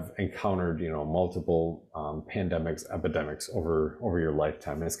encountered, multiple pandemics, epidemics over your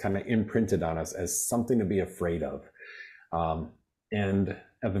lifetime. And it's kind of imprinted on us as something to be afraid of. And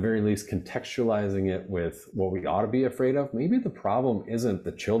at the very least, contextualizing it with what we ought to be afraid of. Maybe the problem isn't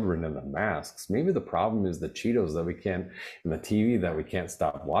the children and the masks. Maybe the problem is the Cheetos that we can't, and the TV that we can't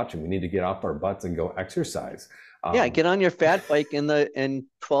stop watching. We need to get off our butts and go exercise. Yeah, get on your fat bike in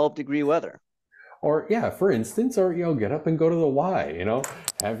 12-degree weather. Or for instance, or get up and go to the Y.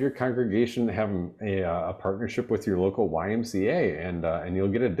 Have your congregation have a partnership with your local YMCA, and you'll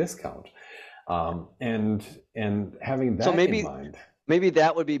get a discount. And having that in mind, maybe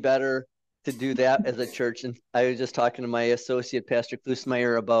that would be better to do that as a church. And I was just talking to my associate Pastor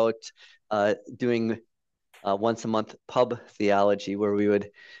Klusmeyer about doing once a month pub theology, where we would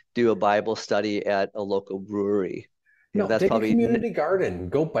do a Bible study at a local brewery. That's take probably a community garden,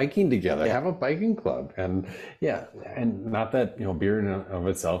 go biking together, have a biking club. And and not that, beer in and of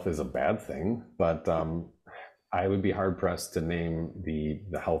itself is a bad thing, but I would be hard pressed to name the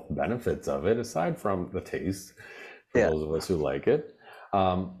health benefits of it, aside from the taste, for those of us who like it.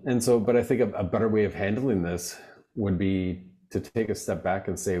 But I think a better way of handling this would be to take a step back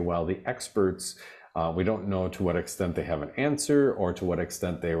and say, well, the experts, we don't know to what extent they have an answer or to what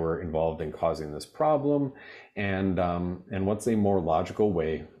extent they were involved in causing this problem. And what's a more logical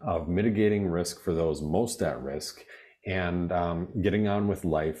way of mitigating risk for those most at risk, and getting on with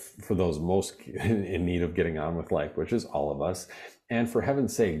life for those most in need of getting on with life, which is all of us. And for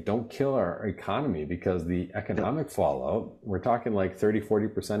heaven's sake, don't kill our economy, because the economic fallout, we're talking like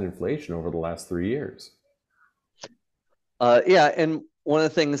 30-40% inflation over the last 3 years. And one of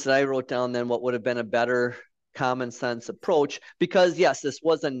the things that I wrote down then, what would have been a better common sense approach, because yes, this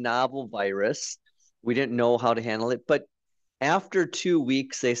was a novel virus. We didn't know how to handle it. But after 2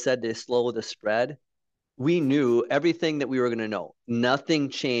 weeks, they said to slow the spread. We knew everything that we were going to know. Nothing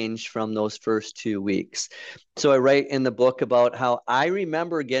changed from those first 2 weeks. So I write in the book about how I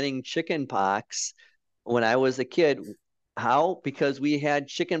remember getting chicken pox when I was a kid. How? Because we had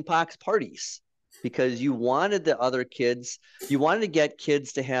chicken pox parties. Because you wanted the other kids, you wanted to get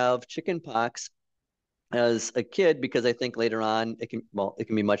kids to have chicken pox as a kid, because I think later on it can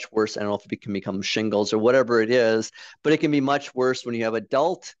be much worse. I don't know if it can become shingles or whatever it is, but it can be much worse when you have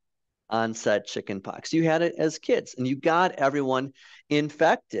adult onset chicken pox. You had it as kids and you got everyone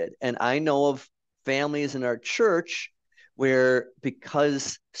infected. And I know of families in our church where,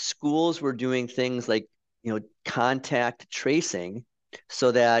 because schools were doing things like, contact tracing,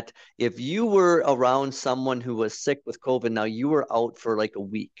 so that if you were around someone who was sick with COVID, now you were out for like a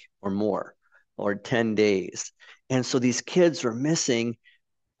week or more, or 10 days. And so these kids were missing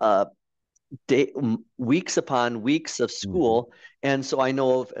weeks upon weeks of school. Mm-hmm. And so I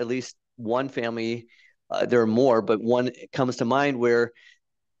know of at least one family, there are more, but one comes to mind where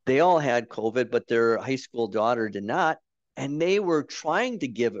they all had COVID, but their high school daughter did not. And they were trying to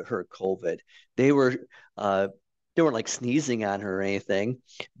give her COVID. They were, they weren't like sneezing on her or anything,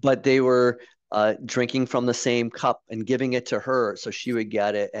 but they were drinking from the same cup and giving it to her so she would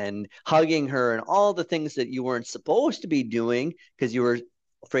get it, and hugging her and all the things that you weren't supposed to be doing because you were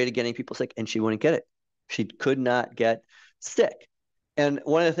afraid of getting people sick, and she wouldn't get it. She could not get sick. And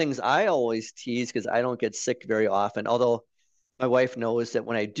one of the things I always tease, because I don't get sick very often, although my wife knows that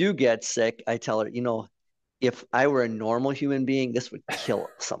when I do get sick, I tell her, if I were a normal human being, this would kill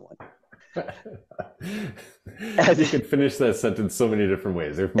someone. You could finish that sentence so many different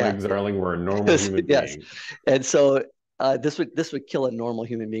ways. If Mike Zarling were a normal human being. And so this would kill a normal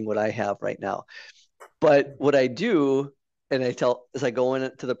human being, what I have right now. But what I do, and I tell, as I go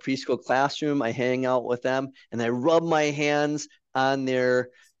into the preschool classroom, I hang out with them and I rub my hands on their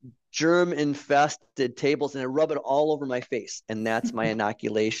germ infested tables and I rub it all over my face. And that's my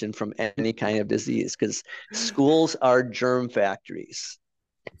inoculation from any kind of disease, because schools are germ factories.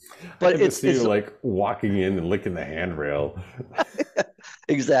 But it's you like walking in and licking the handrail.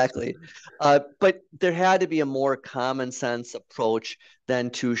 Exactly. But there had to be a more common sense approach than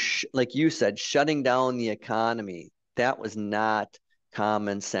to, like you said, shutting down the economy. That was not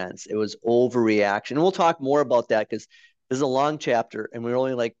common sense. It was overreaction. And we'll talk more about that because this is a long chapter and we're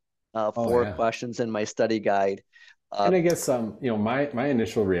only like four questions in my study guide. And I guess, my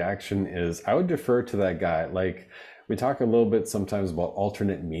initial reaction is I would defer to that guy. Like, we talk a little bit sometimes about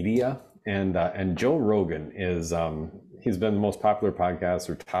alternate media, and Joe Rogan is, he's been the most popular podcast,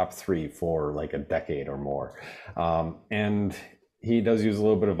 or top 3 for like a decade or more. And he does use a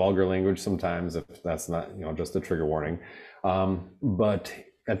little bit of vulgar language sometimes, if that's not, just a trigger warning. But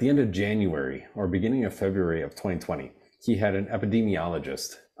at the end of January or beginning of February of 2020, he had an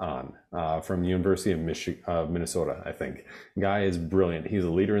epidemiologist on from the University of Minnesota, I think. Guy is brilliant. He's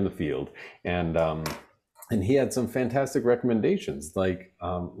a leader in the field. And he had some fantastic recommendations, like,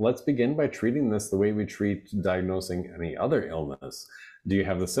 let's begin by treating this the way we treat diagnosing any other illness. Do you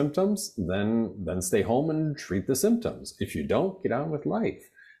have the symptoms? Then stay home and treat the symptoms. If you don't, get on with life.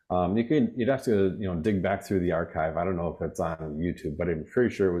 You'd have to dig back through the archive. I don't know if it's on YouTube, but I'm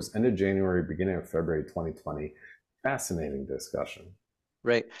pretty sure it was end of January, beginning of February 2020. Fascinating discussion.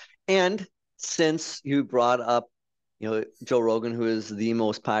 Right. And since you brought up Joe Rogan, who is the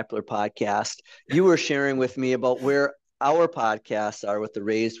most popular podcast, you were sharing with me about where our podcasts are with the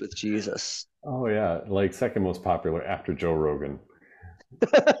Raised with Jesus. Oh yeah, like second most popular after Joe Rogan.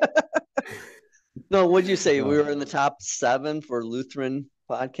 No, what'd you say? We were in the top 7 for Lutheran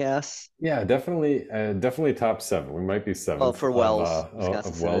podcasts? Yeah, definitely top 7. We might be 7th for Wells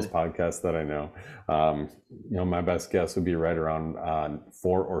of Wells podcasts that I know. My best guess would be right around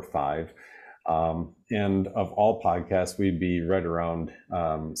 4 or 5. And of all podcasts, we'd be right around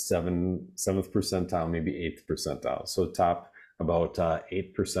 7th percentile, maybe 8th percentile. So top about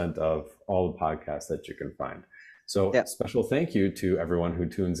 8% of all the podcasts that you can find. So Special thank you to everyone who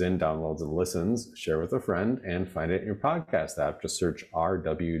tunes in, downloads, and listens. Share with a friend and find it in your podcast app. Just search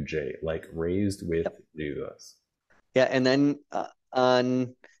RWJ, like Raised with Jesus. Yeah, and then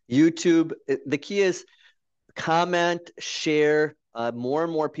on YouTube, the key is comment, share. More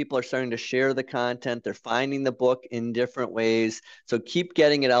and more people are starting to share the content. They're finding the book in different ways. So keep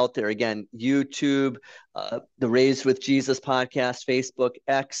getting it out there. Again, YouTube, the Raised with Jesus podcast, Facebook,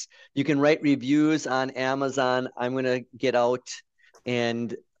 X. You can write reviews on Amazon. I'm going to get out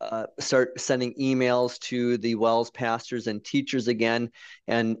and start sending emails to the Wells pastors and teachers again.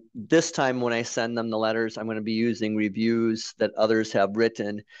 And this time when I send them the letters, I'm going to be using reviews that others have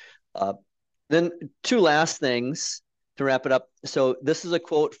written. Then 2 last things to wrap it up. So this is a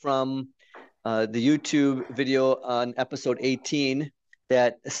quote from the YouTube video on episode 18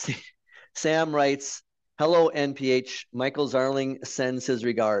 that Sam writes, "Hello, NPH. Michael Zarling sends his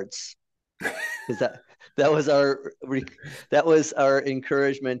regards." That was our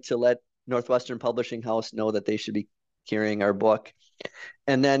encouragement to let Northwestern Publishing House know that they should be carrying our book.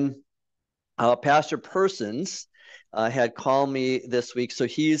 And then Pastor Persons had called me this week. So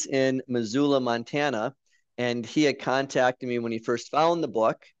he's in Missoula, Montana. And he had contacted me when he first found the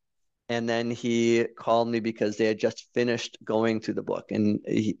book. And then he called me because they had just finished going through the book. And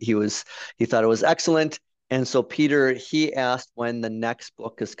he thought it was excellent. And so Peter, he asked when the next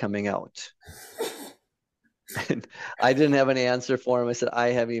book is coming out. And I didn't have an answer for him. I said, I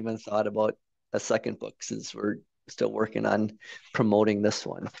haven't even thought about a second book since we're still working on promoting this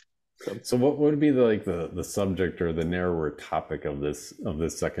one. So what would be the subject or the narrower topic of this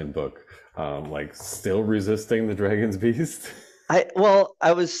second book? Like still resisting the dragon's beast? I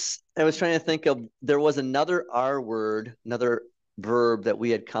was trying to think of, there was another R word, another verb that we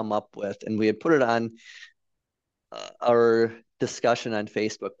had come up with, and we had put it on our discussion on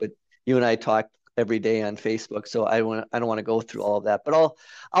Facebook. But you and I talk every day on Facebook, so I don't want to go through all of that. But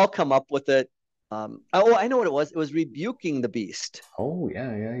I'll come up with it. I know what it was. It was rebuking the beast. Oh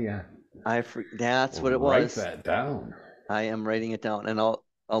yeah. That's what it Write was. that down. I am writing it down, and I'll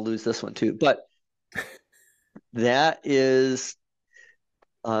lose this one too. But that is,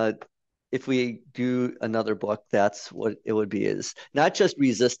 if we do another book, that's what it would be, is not just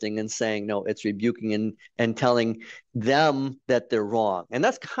resisting and saying no, it's rebuking and telling them that they're wrong. And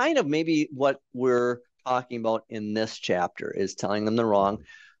that's kind of maybe what we're talking about in this chapter, is telling them they're wrong.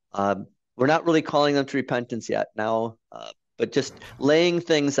 We're not really calling them to repentance yet now, but just laying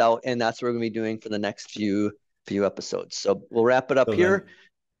things out, and that's what we're going to be doing for the next few episodes. So we'll wrap it up here.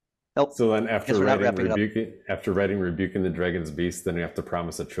 Nope. So then after writing Rebuking the Dragon's Beast, then you have to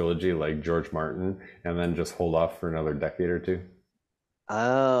promise a trilogy like George Martin, and then just hold off for another decade or two.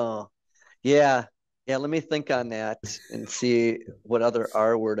 Oh, yeah. Yeah, let me think on that and see what other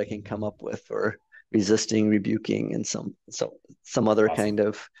R word I can come up with for resisting, rebuking, and some other kind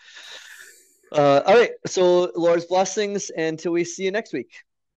of. All right. So Lord's blessings until we see you next week.